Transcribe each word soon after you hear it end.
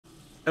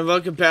And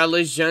welcome back,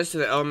 ladies and gents, to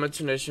the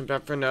Elemental Nation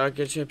back for now,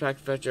 Genshin Impact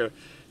Adventure.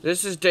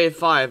 This is day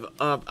 5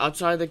 of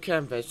Outside the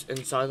Canvas,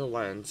 Inside the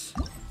Lens.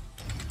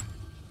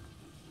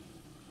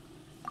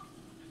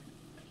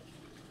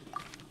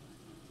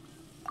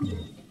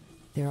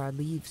 There are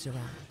leaves around.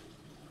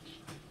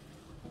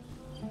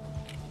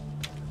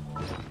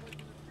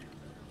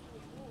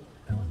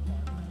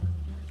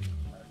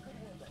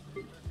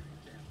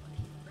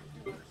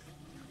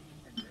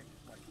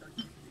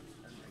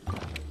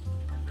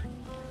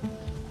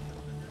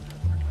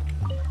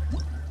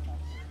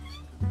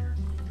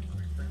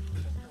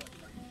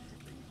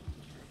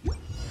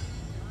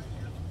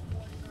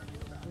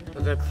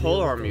 The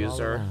polearm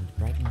user.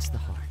 Brightens the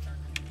heart.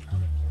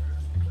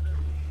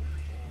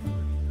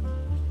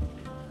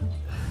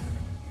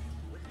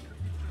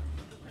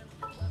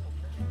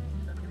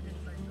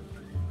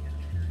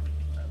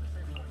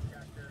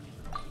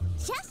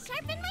 Just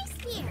sharpen my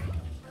spear.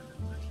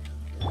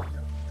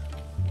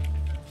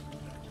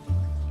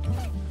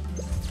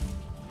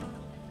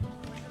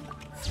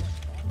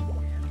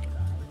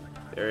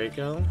 There you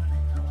go.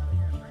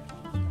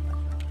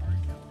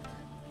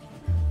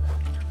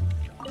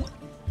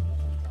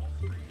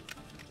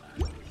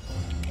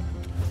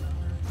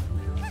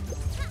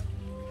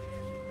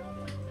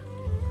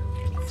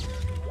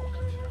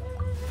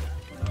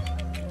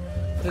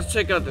 Let's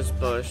check out this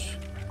bush.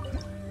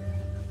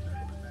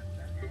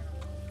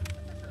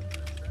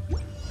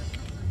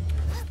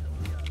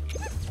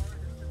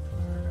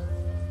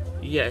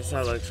 Yes,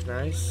 that looks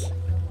nice.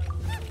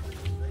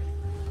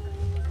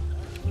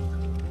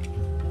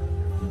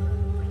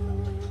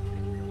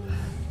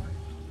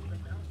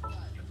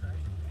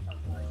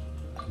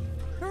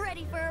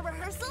 Ready for a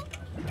rehearsal?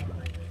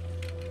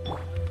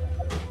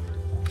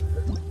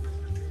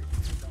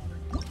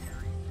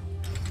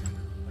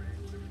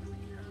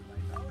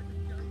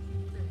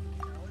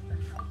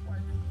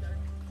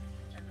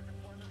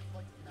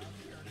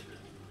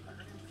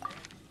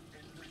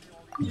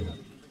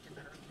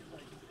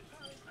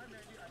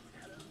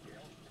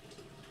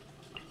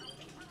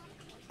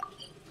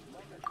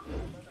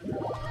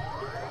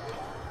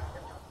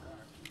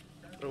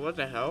 What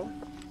the hell?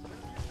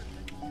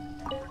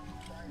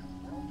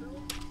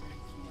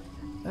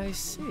 I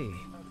see.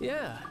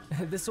 Yeah,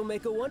 this will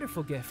make a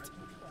wonderful gift.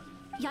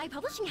 Yai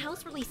Publishing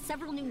House released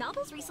several new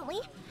novels recently.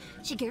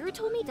 Shigeru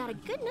told me that a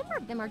good number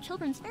of them are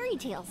children's fairy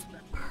tales.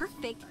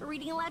 Perfect for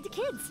reading aloud to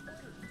kids.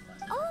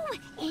 Oh,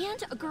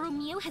 and Guru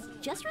Miu has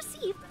just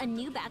received a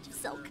new batch of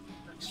silk.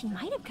 She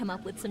might have come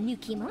up with some new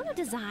kimono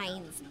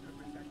designs.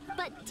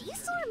 But do you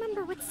still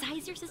remember what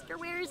size your sister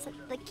wears?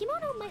 The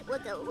kimono might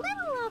look a little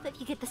off if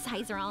you get the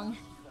size wrong.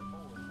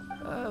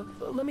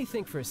 Let me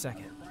think for a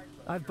second.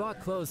 I've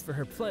bought clothes for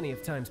her plenty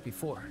of times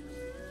before.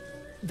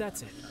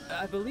 That's it.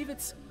 I believe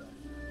it's...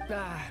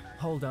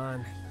 hold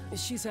on.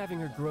 She's having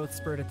her growth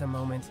spurt at the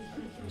moment.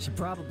 She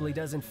probably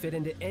doesn't fit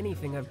into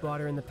anything I've bought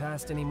her in the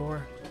past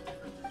anymore.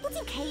 It's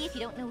okay if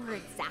you don't know her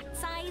exact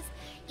size.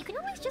 You can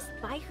always just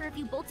buy her a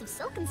few bolts of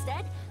silk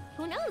instead.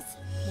 Who knows?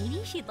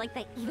 Maybe she'd like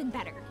that even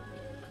better.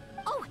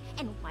 Oh,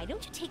 and why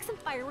don't you take some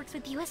fireworks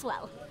with you as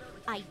well?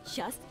 I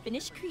just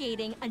finished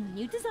creating a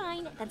new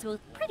design that's both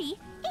pretty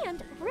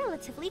and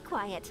relatively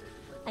quiet.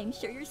 I'm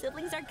sure your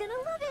siblings are gonna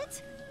love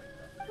it.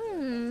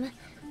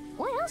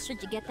 What else should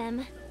you get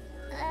them?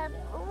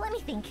 Let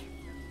me think.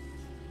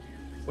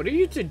 What are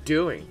you two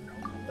doing?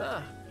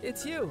 Ah,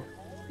 it's you.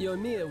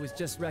 Yoimiya was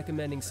just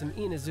recommending some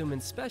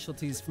Inazuman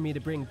specialties for me to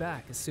bring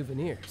back as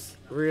souvenirs.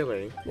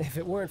 Really? If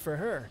it weren't for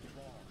her,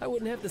 I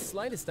wouldn't have the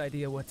slightest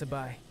idea what to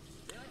buy.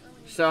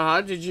 So how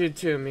did you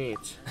two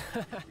meet?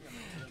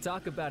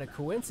 Talk about a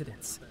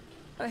coincidence.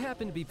 I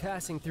happened to be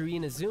passing through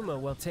Inazuma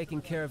while taking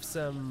care of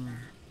some...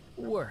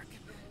 work.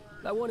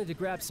 I wanted to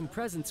grab some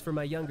presents for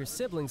my younger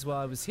siblings while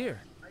I was here,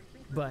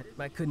 but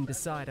I couldn't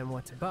decide on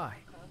what to buy.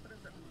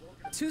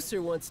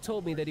 Tusser once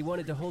told me that he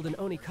wanted to hold an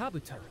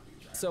Onikabuto,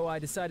 so I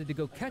decided to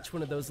go catch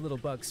one of those little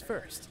bugs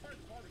first.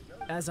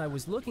 As I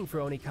was looking for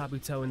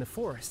Onikabuto in the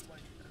forest,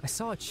 I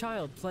saw a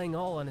child playing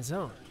all on his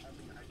own,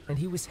 and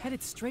he was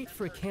headed straight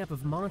for a camp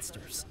of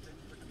monsters.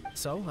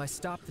 So I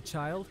stopped the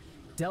child,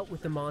 dealt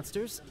with the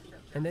monsters,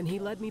 and then he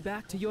led me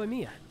back to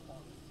Yoimiya.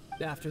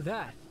 After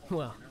that,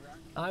 well,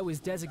 I was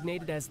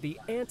designated as the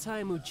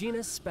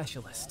anti-Mujina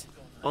specialist.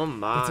 Oh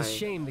my. It's a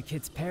shame the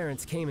kid's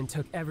parents came and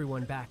took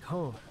everyone back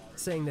home,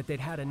 saying that they'd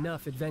had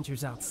enough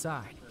adventures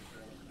outside.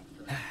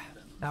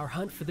 Our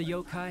hunt for the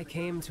yokai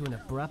came to an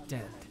abrupt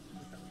end.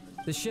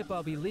 The ship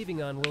I'll be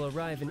leaving on will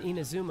arrive in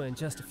Inazuma in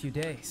just a few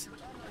days.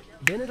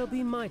 Then it'll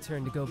be my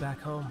turn to go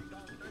back home.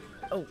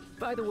 Oh,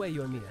 by the way,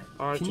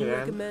 Yoimiya, can you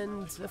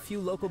recommend a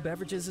few local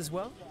beverages as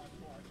well?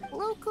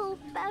 Local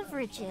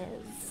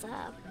beverages,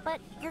 but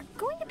you're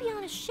going to be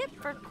on a ship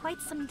for quite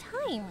some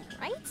time,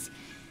 right?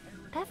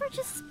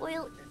 Beverages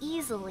spoil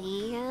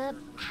easily.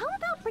 How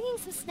about bringing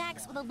some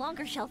snacks with a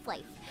longer shelf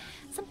life?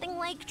 Something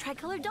like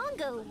tricolor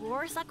dango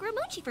or sakura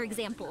mochi, for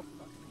example.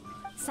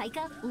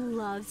 Saika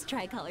loves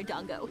tricolor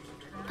dango,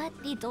 but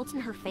the adults in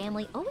her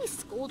family always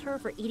scold her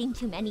for eating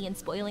too many and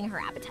spoiling her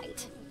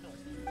appetite.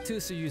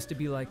 Tusa used to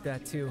be like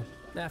that too.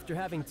 After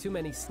having too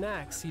many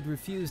snacks, he'd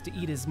refuse to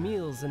eat his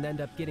meals and end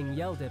up getting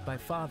yelled at by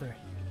Father.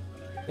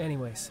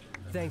 Anyways,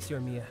 thanks,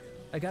 Yormia.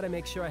 I gotta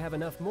make sure I have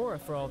enough Mora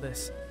for all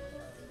this.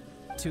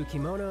 2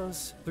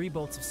 kimonos, 3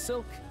 bolts of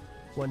silk,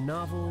 1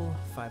 novel,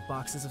 5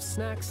 boxes of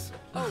snacks.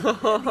 Oh, and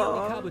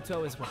the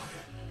Kabuto as well.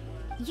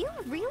 You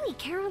really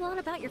care a lot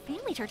about your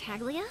family,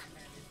 Tartaglia.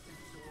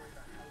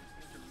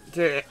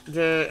 Did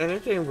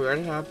anything weird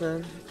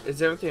happen?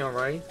 Is everything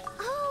alright?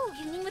 Oh,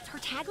 you mean with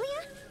Tartaglia?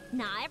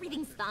 Nah,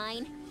 everything's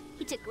fine.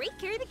 He took great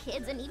care of the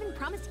kids and even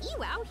promised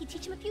Iwao he'd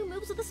teach him a few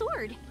moves with the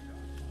sword.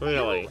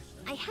 Really?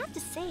 I have to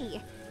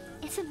say,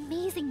 it's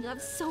amazing you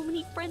have so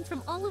many friends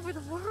from all over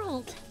the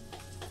world.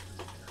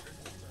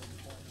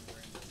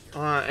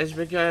 It's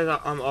because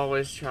I'm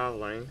always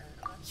traveling.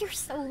 You're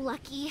so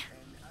lucky.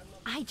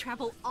 I'd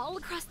travel all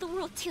across the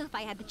world too if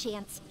I had the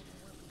chance.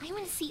 I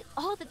want to see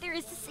all that there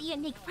is to see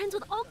and make friends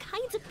with all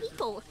kinds of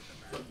people.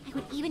 I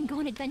would even go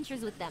on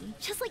adventures with them,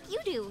 just like you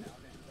do.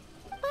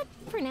 But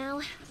for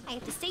now, I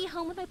have to stay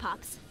home with my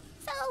pops.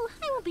 So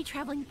I won't be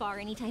traveling far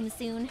anytime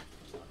soon.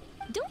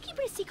 Don't keep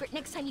it a secret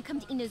next time you come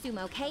to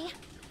Inazuma, okay?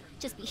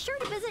 Just be sure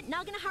to visit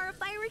Naganohara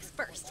Fireworks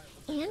first.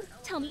 And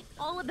tell me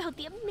all about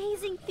the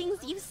amazing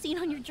things you've seen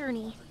on your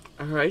journey.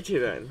 Alrighty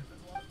then.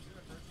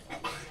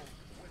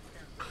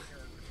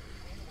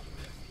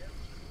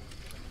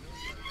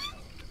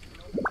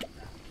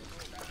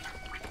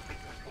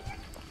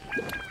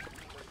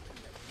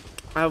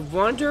 I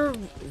wonder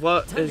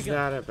what is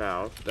that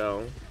about,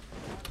 though.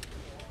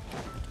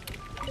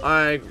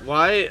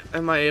 Why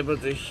am I able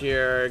to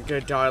hear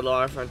good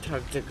dialogue from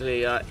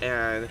Tartaglia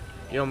and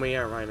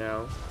Yomiya right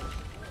now?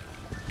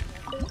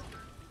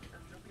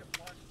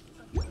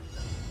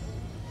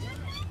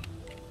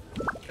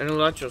 An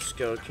intellectual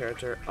skill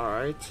character,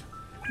 alright.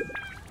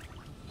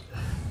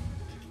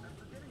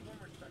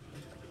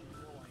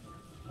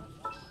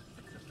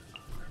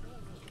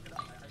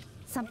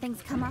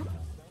 Something's come up?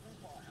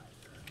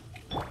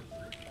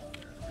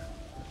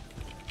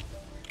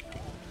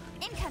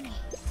 Incoming!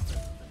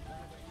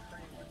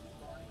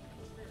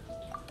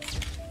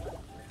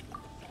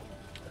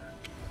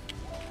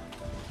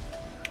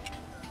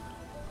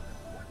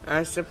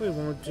 I simply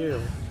won't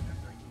do.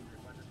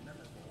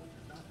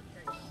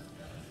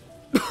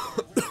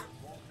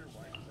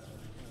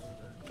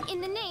 In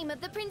the name of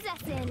the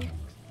Prinzessin!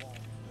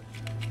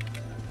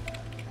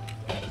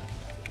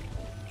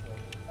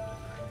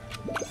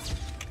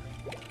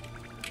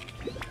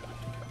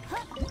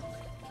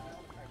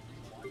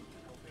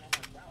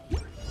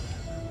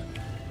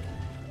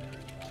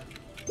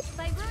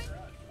 By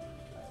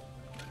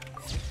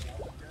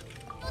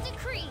royal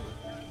decree!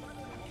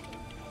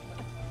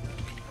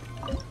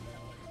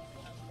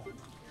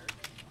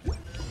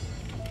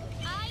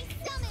 I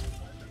summon!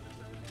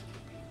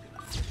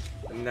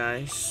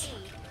 Nice.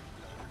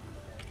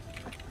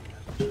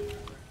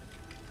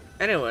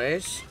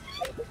 Anyways,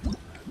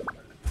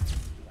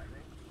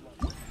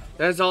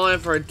 that's all in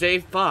for day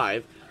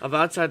 5 of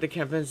Outside the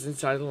Campus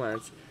Inside the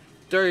Lands.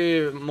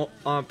 30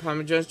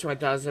 Primogens to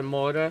 1,000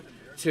 Mora,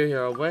 2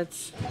 Hero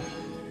Wits.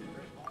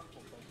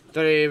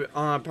 30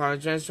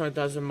 Primogens to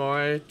 1,000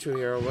 Mora, 2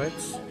 Hero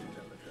Wits.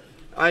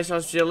 I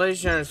shall see you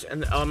later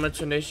in the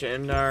Elemental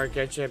Nation in our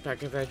Genshin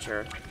Impact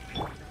adventure.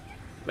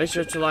 Make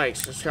sure to like,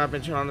 subscribe,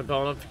 and turn on the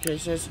bell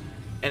notifications,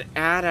 and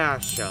add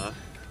Asha.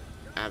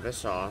 Add the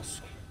sauce.